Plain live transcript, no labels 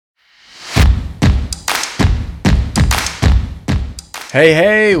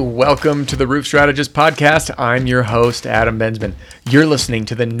Hey, welcome to the Roof Strategist Podcast. I'm your host, Adam Bensman. You're listening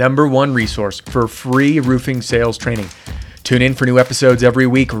to the #1 resource for free roofing sales training. Tune in for new episodes every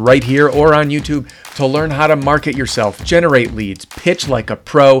week right here or on YouTube to learn how to market yourself, generate leads, pitch like a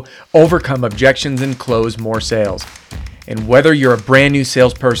pro, overcome objections, and close more sales. And whether you're a brand new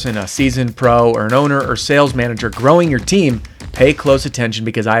salesperson, a seasoned pro, or an owner or sales manager growing your team, pay close attention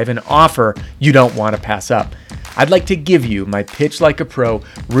because I have an offer you don't want to pass up. I'd like to give you my Pitch Like a Pro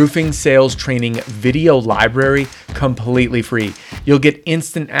roofing sales training video library completely free. You'll get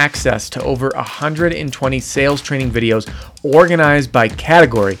instant access to over 120 sales training videos organized by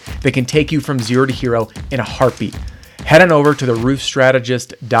category that can take you from zero to hero in a heartbeat. Head on over to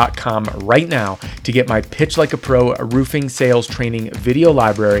theroofstrategist.com right now to get my Pitch Like a Pro roofing sales training video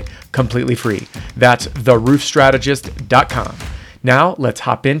library completely free. That's theroofstrategist.com. Now let's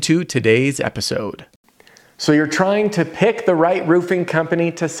hop into today's episode. So you're trying to pick the right roofing company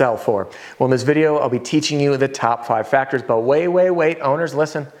to sell for. Well, in this video, I'll be teaching you the top 5 factors, but wait, owners,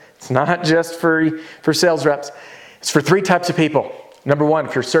 listen. It's not just for sales reps. It's for 3 types of people. Number 1,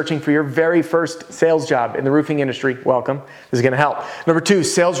 if you're searching for your very first sales job in the roofing industry, welcome. This is going to help. Number 2,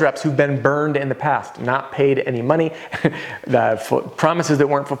 sales reps who've been burned in the past, not paid any money, the promises that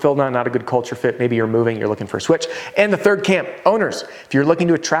weren't fulfilled on, not a good culture fit. Maybe you're moving, you're looking for a switch. And the third camp, owners. If you're looking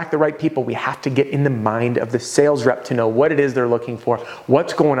to attract the right people, we have to get in the mind of the sales rep to know what it is they're looking for,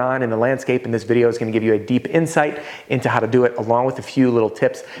 what's going on in the landscape. And this video is going to give you a deep insight into how to do it, along with a few little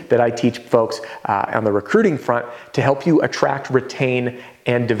tips that I teach folks on the recruiting front to help you attract, retain,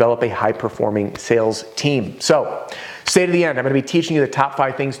 and develop a high-performing sales team. So, stay to the end. I'm going to be teaching you the top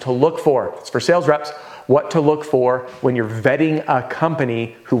 5 things to look for. It's for sales reps, what to look for when you're vetting a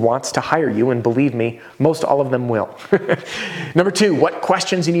company who wants to hire you, and believe me, most all of them will. Number 2, what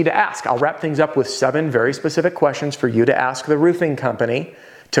questions you need to ask. I'll wrap things up with 7 very specific questions for you to ask the roofing company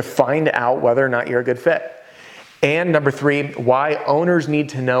to find out whether or not you're a good fit. And number 3, why owners need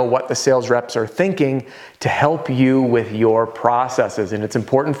to know what the sales reps are thinking to help you with your processes. And it's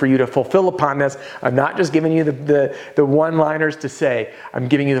important for you to fulfill upon this. I'm not just giving you the one-liners to say, I'm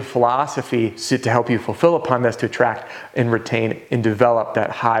giving you the philosophy to help you fulfill upon this to attract and retain and develop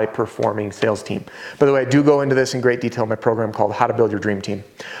that high-performing sales team. By the way, I do go into this in great detail in my program called How to Build Your Dream Team.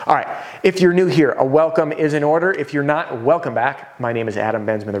 All right, if you're new here, a welcome is in order. If you're not, welcome back. My name is Adam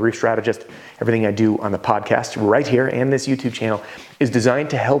Bensman, the Roof Strategist. Everything I do on the podcast right here and this YouTube channel is designed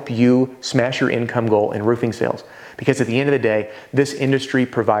to help you smash your income goal in roofing sales. Because at the end of the day, this industry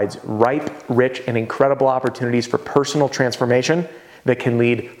provides ripe, rich, and incredible opportunities for personal transformation that can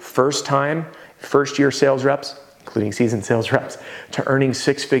lead first-year sales reps, including seasoned sales reps, to earning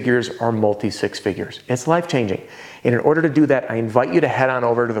 6 figures or multi-6 figures. It's life-changing. And in order to do that, I invite you to head on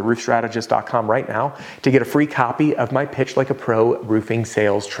over to theroofstrategist.com right now to get a free copy of my Pitch Like a Pro roofing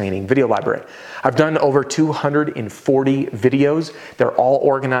sales training video library. I've done over 240 videos. They're all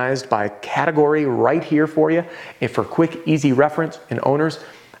organized by category right here for you. And for quick, easy reference, and owners,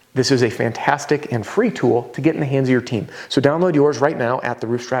 this is a fantastic and free tool to get in the hands of your team. So download yours right now at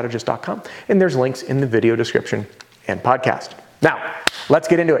theroofstrategist.com, and there's links in the video description and podcast. Now, let's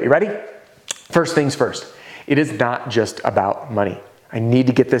get into it. You ready? First things first. It is not just about money. I need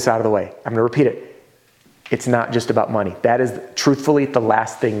to get this out of the way. I'm going to repeat it. It's not just about money. That is truthfully the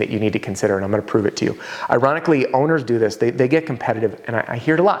last thing that you need to consider, and I'm going to prove it to you. Ironically, owners do this. They get competitive, and I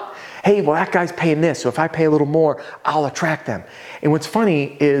hear it a lot. Hey, well, that guy's paying this, so if I pay a little more, I'll attract them. And what's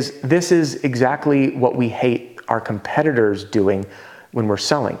funny is this is exactly what we hate our competitors doing when we're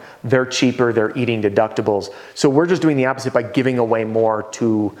selling. They're cheaper, they're eating deductibles. So we're just doing the opposite by giving away more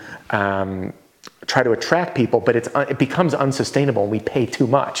to try to attract people, but it becomes unsustainable and we pay too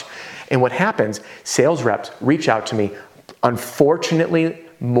much. And what happens, sales reps reach out to me, unfortunately,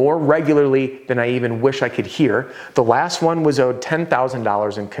 more regularly than I even wish I could hear. The last one was owed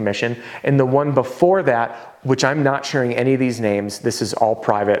 $10,000 in commission, and the one before that, which I'm not sharing any of these names, this is all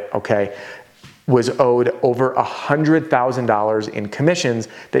private, okay, was owed over $100,000 in commissions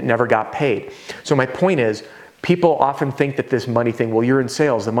that never got paid. So my point is, people often think that this money thing, well, you're in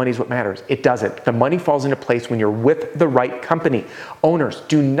sales, the money's what matters. It doesn't. The money falls into place when you're with the right company. Owners,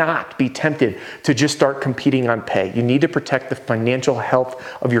 do not be tempted to just start competing on pay. You need to protect the financial health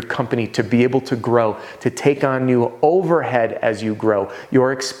of your company to be able to grow, to take on new overhead as you grow.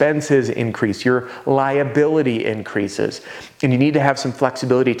 Your expenses increase, your liability increases, and you need to have some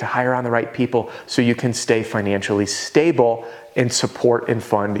flexibility to hire on the right people so you can stay financially stable and support and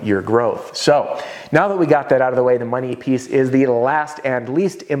fund your growth. So now that we got that out of the way, the money piece is the last and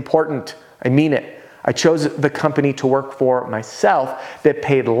least important. I mean it. I chose the company to work for myself that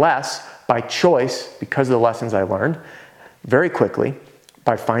paid less by choice because of the lessons I learned very quickly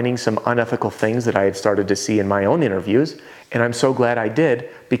by finding some unethical things that I had started to see in my own interviews. And I'm so glad I did,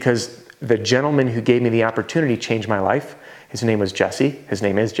 because the gentleman who gave me the opportunity changed my life. His name was Jesse. His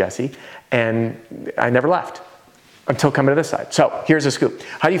name is Jesse. And I never left until coming to this side. So here's a scoop.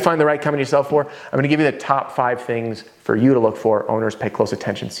 How do you find the right company to sell for? I'm going to give you the top 5 things for you to look for. Owners, pay close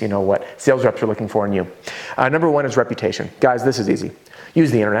attention so you know what sales reps are looking for in you. Number 1 is reputation. Guys, this is easy.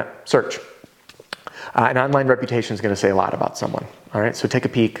 Use the internet. Search. An online reputation is going to say a lot about someone. All right, so take a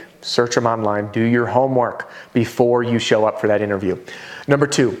peek, search them online, do your homework before you show up for that interview. Number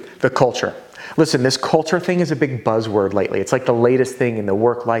 2, the culture. Listen, this culture thing is a big buzzword lately. It's like the latest thing in the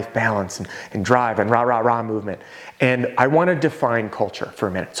work-life balance and drive and rah movement. And I want to define culture for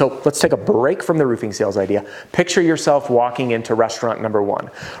a minute. So let's take a break from the roofing sales idea. Picture yourself walking into restaurant number 1.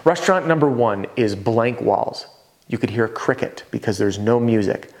 Restaurant number 1 is blank walls. You could hear a cricket because there's no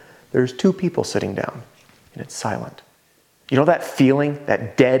music. There's 2 people sitting down and it's silent. You know that feeling,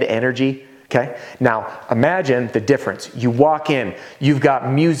 that dead energy? Okay. Now imagine the difference. You walk in, you've got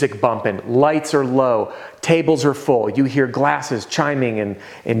music bumping, lights are low, tables are full, you hear glasses chiming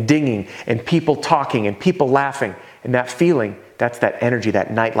and dinging, and people talking and people laughing. And that feeling, that's that energy,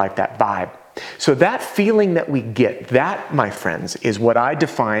 that nightlife, that vibe. So that feeling that we get, that, my friends, is what I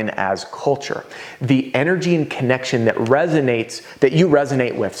define as culture. The energy and connection that resonates, that you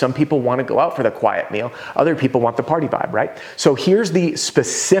resonate with. Some people want to go out for the quiet meal. Other people want the party vibe, right? So here's the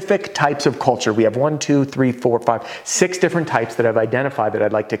specific types of culture. We have 1, 2, 3, 4, 5, 6 different types that I've identified that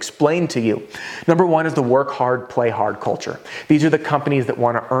I'd like to explain to you. Number 1 is the work hard, play hard culture. These are the companies that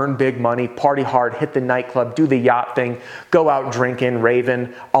want to earn big money, party hard, hit the nightclub, do the yacht thing, go out drinking,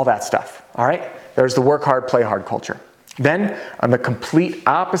 raving, all that stuff. All right, there's the work hard, play hard culture. Then, on the complete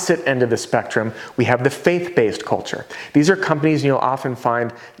opposite end of the spectrum, we have the faith-based culture. These are companies you'll often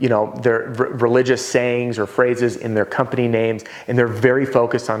find, their religious sayings or phrases in their company names, and they're very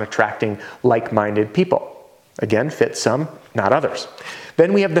focused on attracting like-minded people. Again, fit some, not others.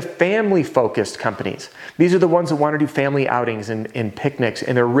 Then we have the family-focused companies. These are the ones that want to do family outings and picnics,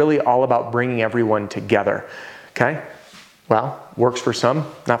 and they're really all about bringing everyone together. Okay? Well, works for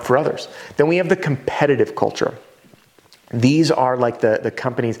some, not for others. Then we have the competitive culture. These are like the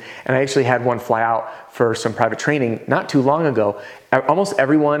companies, and I actually had one fly out for some private training not too long ago. Almost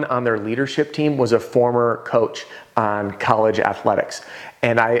everyone on their leadership team was a former coach on college athletics.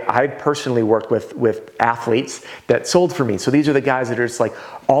 And I personally worked with athletes that sold for me. So these are the guys that are just like,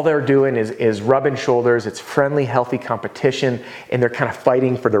 all they're doing is rubbing shoulders. It's friendly, healthy competition, and they're kind of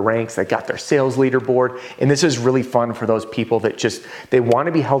fighting for the ranks. They got their sales leaderboard. And this is really fun for those people that they want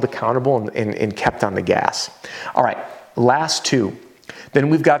to be held accountable and kept on the gas. All right, last 2. Then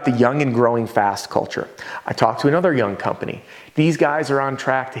we've got the young and growing fast culture. I talked to another young company. These guys are on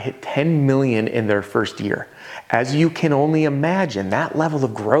track to hit 10 million in their first year. As you can only imagine, that level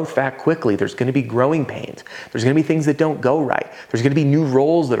of growth that quickly, there's going to be growing pains. There's going to be things that don't go right. There's going to be new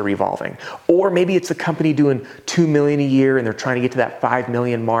roles that are evolving. Or maybe it's a company doing 2 million a year and they're trying to get to that 5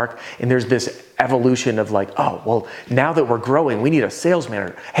 million mark. And there's this evolution of like, oh, well, now that we're growing, we need a sales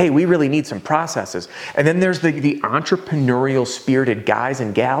manager. Hey, we really need some processes. And then there's the entrepreneurial spirited guys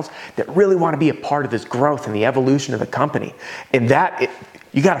and gals that really want to be a part of this growth and the evolution of the company. And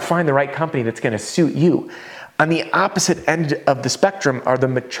you got to find the right company that's going to suit you. On the opposite end of the spectrum are the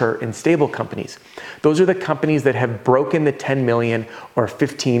mature and stable companies. Those are the companies that have broken the 10 million or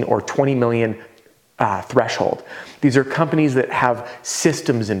 15 or 20 million threshold. These are companies that have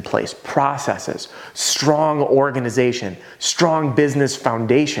systems in place, processes, strong organization, strong business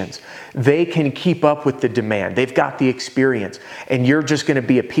foundations. They can keep up with the demand. They've got the experience, and you're just going to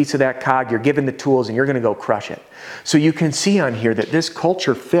be a piece of that cog. You're given the tools, and you're going to go crush it. So you can see on here that this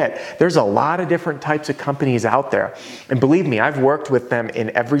culture fit. There's a lot of different types of companies out there. And believe me, I've worked with them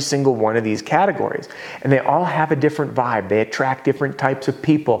in every single one of these categories. And they all have a different vibe. They attract different types of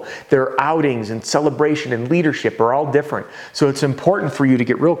people. Their outings and celebration and leadership are all different. So it's important for you to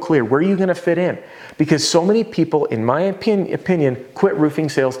get real clear, where are you going to fit in? Because so many people, in my opinion, quit roofing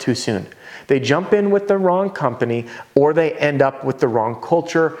sales too soon. They jump in with the wrong company, or they end up with the wrong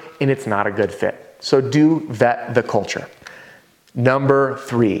culture, and it's not a good fit. So do vet the culture. Number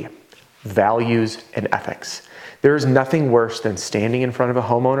 3, values and ethics. There is nothing worse than standing in front of a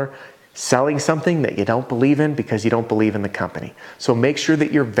homeowner, selling something that you don't believe in because you don't believe in the company. So make sure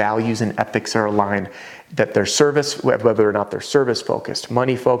that your values and ethics are aligned, that their service, whether or not they're service focused,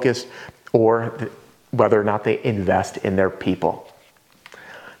 money focused, or whether or not they invest in their people.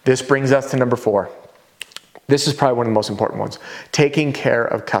 This brings us to number 4. This is probably one of the most important ones. Taking care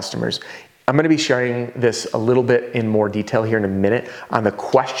of customers. I'm going to be sharing this a little bit in more detail here in a minute on the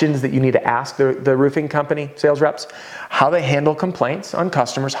questions that you need to ask the roofing company sales reps, how they handle complaints on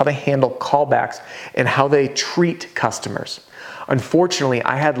customers, how they handle callbacks, and how they treat customers. Unfortunately,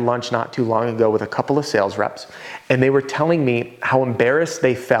 I had lunch not too long ago with a couple of sales reps, and they were telling me how embarrassed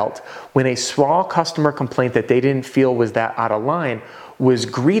they felt when a small customer complaint that they didn't feel was that out of line was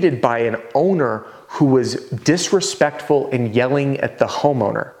greeted by an owner who was disrespectful and yelling at the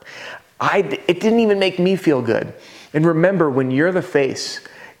homeowner. It didn't even make me feel good. And remember, when you're the face,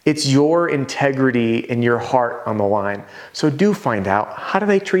 it's your integrity and your heart on the line. So do find out, how do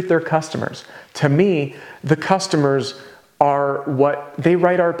they treat their customers? To me, the customers are what they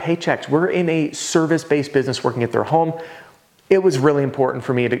write our paychecks. We're in a service-based business working at their home. It was really important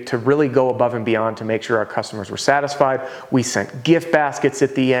for me to really go above and beyond to make sure our customers were satisfied. We sent gift baskets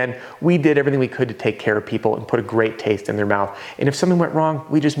at the end. We did everything we could to take care of people and put a great taste in their mouth. And if something went wrong,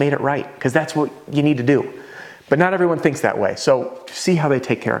 we just made it right, because that's what you need to do. But not everyone thinks that way. So see how they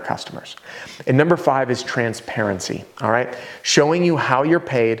take care of customers. And number 5 is transparency, all right? Showing you how you're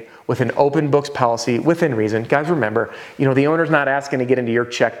paid with an open books policy within reason. Guys, remember, the owner's not asking to get into your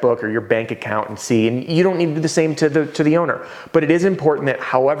checkbook or your bank account and see, and you don't need to do the same to the owner. But it is important that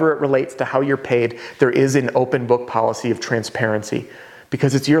however it relates to how you're paid, there is an open book policy of transparency,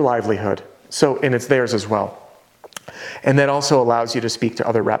 because it's your livelihood. So, and it's theirs as well. And that also allows you to speak to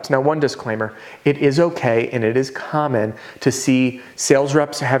other reps. Now, one disclaimer, it is okay and it is common to see sales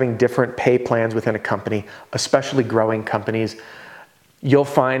reps having different pay plans within a company, especially growing companies. You'll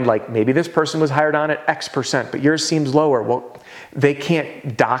find like maybe this person was hired on at X%, but yours seems lower. Well, they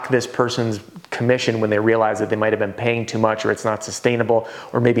can't dock this person's commission when they realize that they might have been paying too much, or it's not sustainable,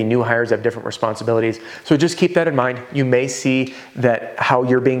 or maybe new hires have different responsibilities. So just keep that in mind. You may see that how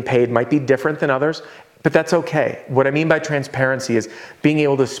you're being paid might be different than others, but that's okay. What I mean by transparency is being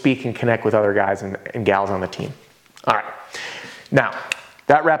able to speak and connect with other guys and gals on the team. All right. Now,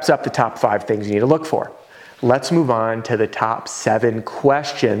 that wraps up the top 5 things you need to look for. Let's move on to the top 7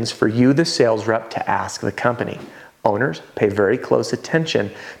 questions for you, the sales rep, to ask the company. Owners, pay very close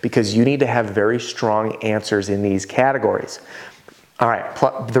attention, because you need to have very strong answers in these categories. All right,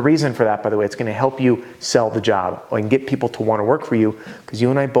 the reason for that, by the way, it's going to help you sell the job and get people to want to work for you, because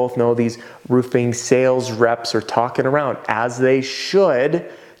you and I both know these roofing sales reps are talking around, as they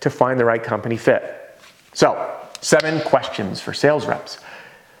should, to find the right company fit. So, 7 questions for sales reps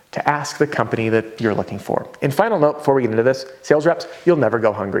to ask the company that you're looking for. And final note before we get into this, sales reps, you'll never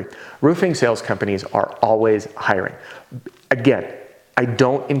go hungry. Roofing sales companies are always hiring. Again, I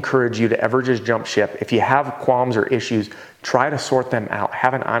don't encourage you to ever just jump ship. If you have qualms or issues, try to sort them out.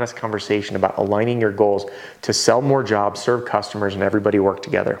 Have an honest conversation about aligning your goals to sell more jobs, serve customers, and everybody work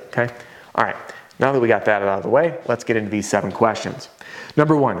together, okay? All right, now that we got that out of the way, let's get into these 7 questions.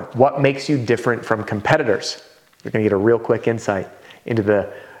 Number 1, what makes you different from competitors? You're gonna get a real quick insight into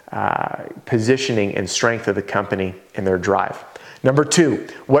the positioning and strength of the company and their drive. Number 2,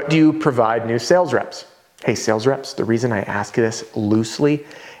 what do you provide new sales reps? Hey, sales reps, the reason I ask this loosely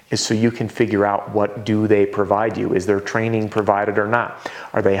is so you can figure out what do they provide you. Is there training provided or not?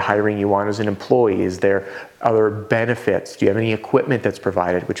 Are they hiring you on as an employee? Is there other benefits? Do you have any equipment that's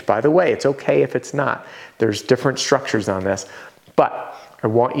provided? Which, by the way, it's okay if it's not. There's different structures on this, but I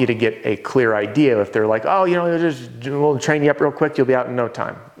want you to get a clear idea. If they're like, oh, we'll train you up real quick, you'll be out in no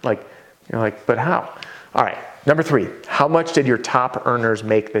time. You're like, but how? All right, number 3, how much did your top earners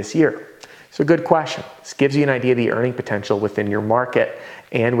make this year? It's a good question. This gives you an idea of the earning potential within your market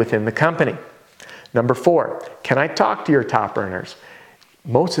and within the company. Number 4, can I talk to your top earners?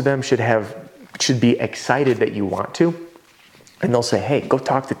 Most of them should be excited that you want to, and they'll say, hey, go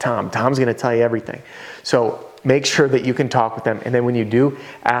talk to Tom. Tom's gonna tell you everything. So make sure that you can talk with them, and then when you do,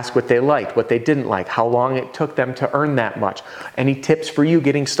 ask what they liked, what they didn't like, how long it took them to earn that much, any tips for you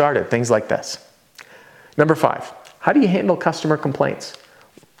getting started, things like this. Number 5, how do you handle customer complaints?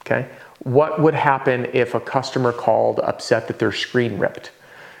 Okay, what would happen if a customer called upset that their screen ripped?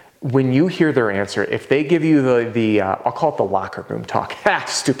 When you hear their answer, if they give you I'll call it the locker room talk.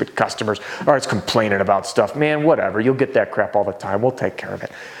 Stupid customers are always complaining about stuff. Man, whatever, you'll get that crap all the time. We'll take care of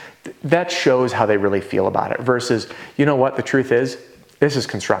it. That shows how they really feel about it versus, you know what, the truth is, this is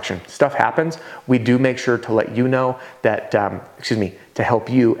construction. Stuff happens. We do make sure to let you know that, to help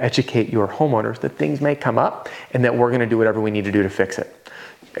you educate your homeowners that things may come up and that we're gonna do whatever we need to do to fix it.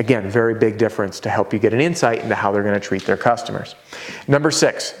 Again, very big difference to help you get an insight into how they're gonna treat their customers. Number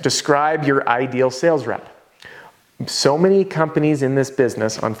 6, describe your ideal sales rep. So many companies in this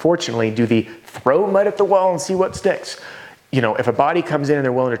business, unfortunately, do the throw mud at the wall and see what sticks. If a body comes in and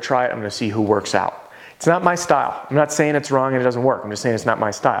they're willing to try it, I'm gonna see who works out. It's not my style. I'm not saying it's wrong and it doesn't work. I'm just saying it's not my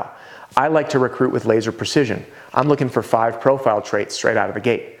style. I like to recruit with laser precision. I'm looking for 5 profile traits straight out of the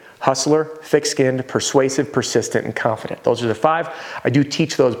gate. Hustler, thick-skinned, persuasive, persistent, and confident. Those are the 5. I do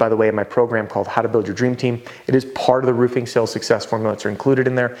teach those, by the way, in my program called How to Build Your Dream Team. It is part of the roofing sales success formula. It's included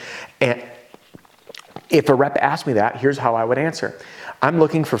in there. And if a rep asked me that, here's how I would answer. I'm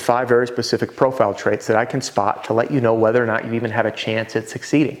looking for 5 very specific profile traits that I can spot to let you know whether or not you even have a chance at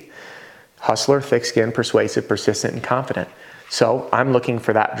succeeding. Hustler, thick-skinned, persuasive, persistent, and confident. So I'm looking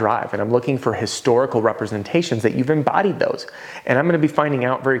for that drive, and I'm looking for historical representations that you've embodied those. And I'm going to be finding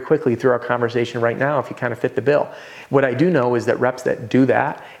out very quickly through our conversation right now if you kind of fit the bill. What I do know is that reps that do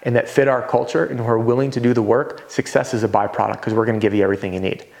that and that fit our culture and who are willing to do the work, success is a byproduct because we're going to give you everything you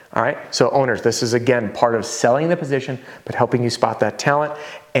need. All right, so owners, this is again part of selling the position, but helping you spot that talent.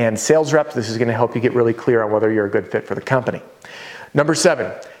 And sales reps, this is going to help you get really clear on whether you're a good fit for the company. Number 7,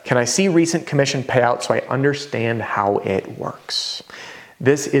 can I see recent commission payouts so I understand how it works?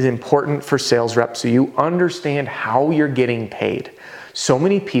 This is important for sales reps so you understand how you're getting paid. So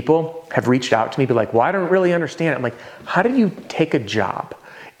many people have reached out to me, be like, well, I don't really understand it. I'm like, how do you take a job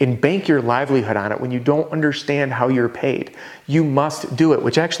and bank your livelihood on it when you don't understand how you're paid? You must do it,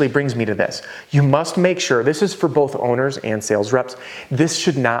 which actually brings me to this. You must make sure, this is for both owners and sales reps, this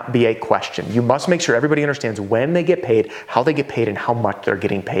should not be a question. You must make sure everybody understands when they get paid, how they get paid, and how much they're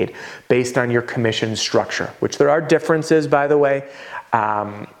getting paid based on your commission structure, which there are differences, by the way.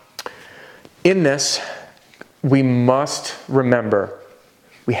 In this, we must remember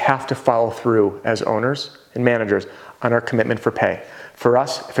we have to follow through as owners and managers on our commitment for pay. For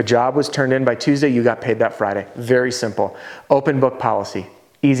us, if a job was turned in by Tuesday, you got paid that Friday. Very simple. Open book policy.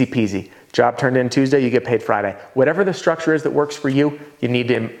 Easy peasy. Job turned in Tuesday, you get paid Friday. Whatever the structure is that works for you, you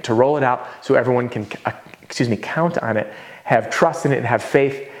need to roll it out so everyone can, count on it, have trust in it, and have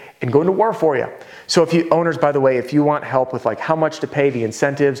faith, and go into war for you. So if you, owners, by the way, if you want help with like how much to pay, the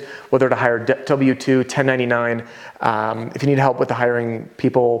incentives, whether to hire W-2, 1099, if you need help with the hiring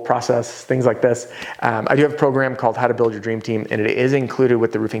people process, things like this, I do have a program called How to Build Your Dream Team, and it is included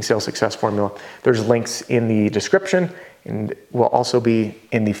with the Roofing Sales Success Formula. There's links in the description and will also be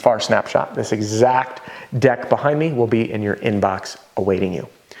in the far snapshot. This exact deck behind me will be in your inbox awaiting you.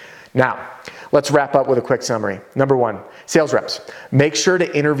 Now, let's wrap up with a quick summary. Number 1, sales reps. Make sure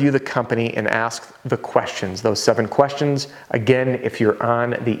to interview the company and ask the questions, those 7 questions. Again, if you're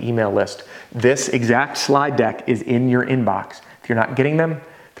on the email list, this exact slide deck is in your inbox. If you're not getting them,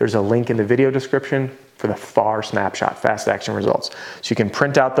 there's a link in the video description for the FAR snapshot, fast action results. So you can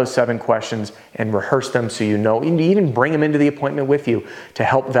print out those 7 questions and rehearse them so you know, and even bring them into the appointment with you to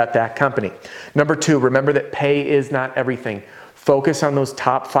help vet that company. Number 2, remember that pay is not everything. Focus on those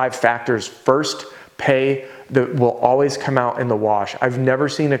top 5 factors first. Pay that will always come out in the wash. I've never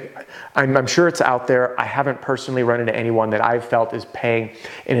seen I'm sure it's out there. I haven't personally run into anyone that I've felt is paying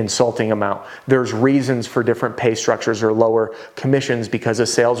an insulting amount. There's reasons for different pay structures or lower commissions because a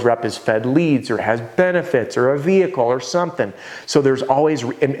sales rep is fed leads or has benefits or a vehicle or something. So there's always,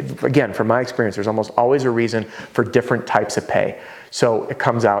 and again, from my experience, there's almost always a reason for different types of pay. So it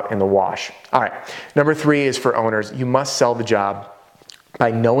comes out in the wash. All right, number 3 is for owners. You must sell the job by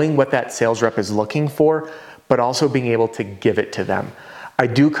knowing what that sales rep is looking for, but also being able to give it to them. I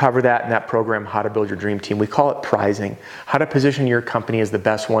do cover that in that program, How to Build Your Dream Team. We call it prizing, how to position your company as the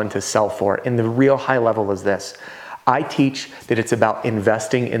best one to sell for. And the real high level is this. I teach that it's about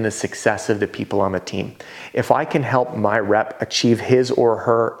investing in the success of the people on the team. If I can help my rep achieve his or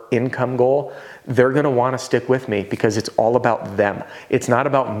her income goal, they're going to want to stick with me because it's all about them. It's not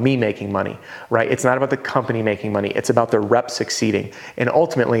about me making money, right? It's not about the company making money. It's about the rep succeeding. And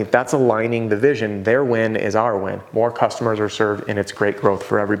ultimately, if that's aligning the vision, their win is our win. More customers are served and it's great growth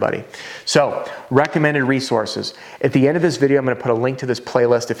for everybody. So, recommended resources. At the end of this video, I'm going to put a link to this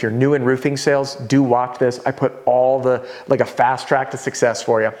playlist. If you're new in roofing sales, do watch this. I put all the, like a fast track to success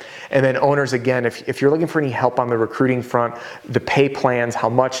for you. And then owners, again, if you're looking for any help on the recruiting front, the pay plans, how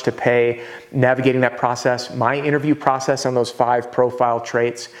much to pay, navigating that process, my interview process on those 5 profile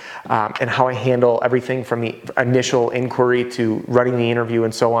traits, and how I handle everything from the initial inquiry to running the interview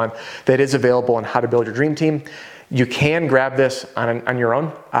and so on, that is available on How to Build Your Dream Team. You can grab this on your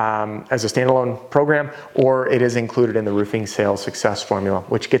own as a standalone program, or it is included in the Roofing Sales Success Formula,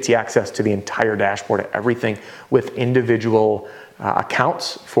 which gets you access to the entire dashboard of everything with individual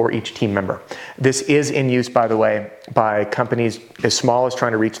accounts for each team member. This is in use, by the way, by companies as small as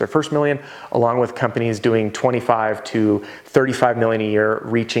trying to reach their first million, along with companies doing 25 to 35 million a year,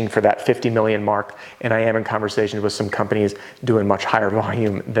 reaching for that 50 million mark. And I am in conversations with some companies doing much higher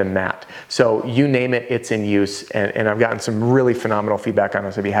volume than that. So you name it, it's in use. And I've gotten some really phenomenal feedback on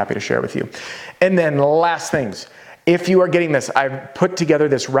this. I'd be happy to share with you. And then last things, if you are getting this, I've put together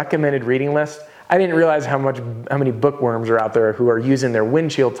this recommended reading list. I didn't realize how many bookworms are out there who are using their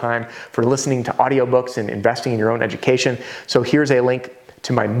windshield time for listening to audiobooks and investing in your own education. So here's a link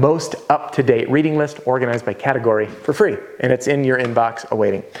to my most up-to-date reading list organized by category for free, and it's in your inbox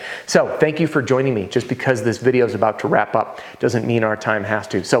awaiting. So thank you for joining me. Just because this video is about to wrap up doesn't mean our time has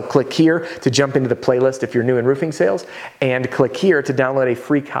to. So click here to jump into the playlist if you're new in roofing sales, and click here to download a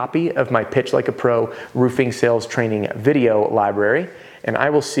free copy of my Pitch Like a Pro roofing sales training video library. And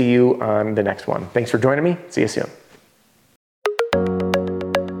I will see you on the next one. Thanks for joining me. See you soon.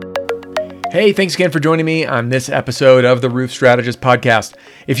 Hey, thanks again for joining me on this episode of the Roof Strategist Podcast.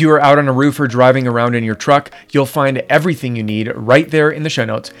 If you are out on a roof or driving around in your truck, you'll find everything you need right there in the show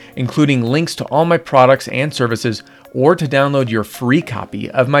notes, including links to all my products and services, or to download your free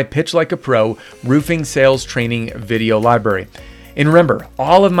copy of my Pitch Like a Pro roofing sales training video library. And remember,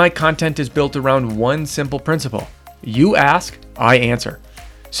 all of my content is built around one simple principle. You ask, I answer.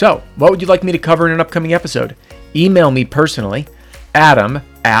 So, what would you like me to cover in an upcoming episode? Email me personally,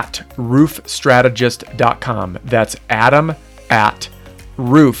 adam@roofstrategist.com. That's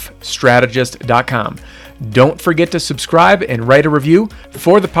adam@roofstrategist.com. Don't forget to subscribe and write a review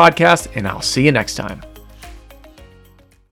for the podcast, and I'll see you next time.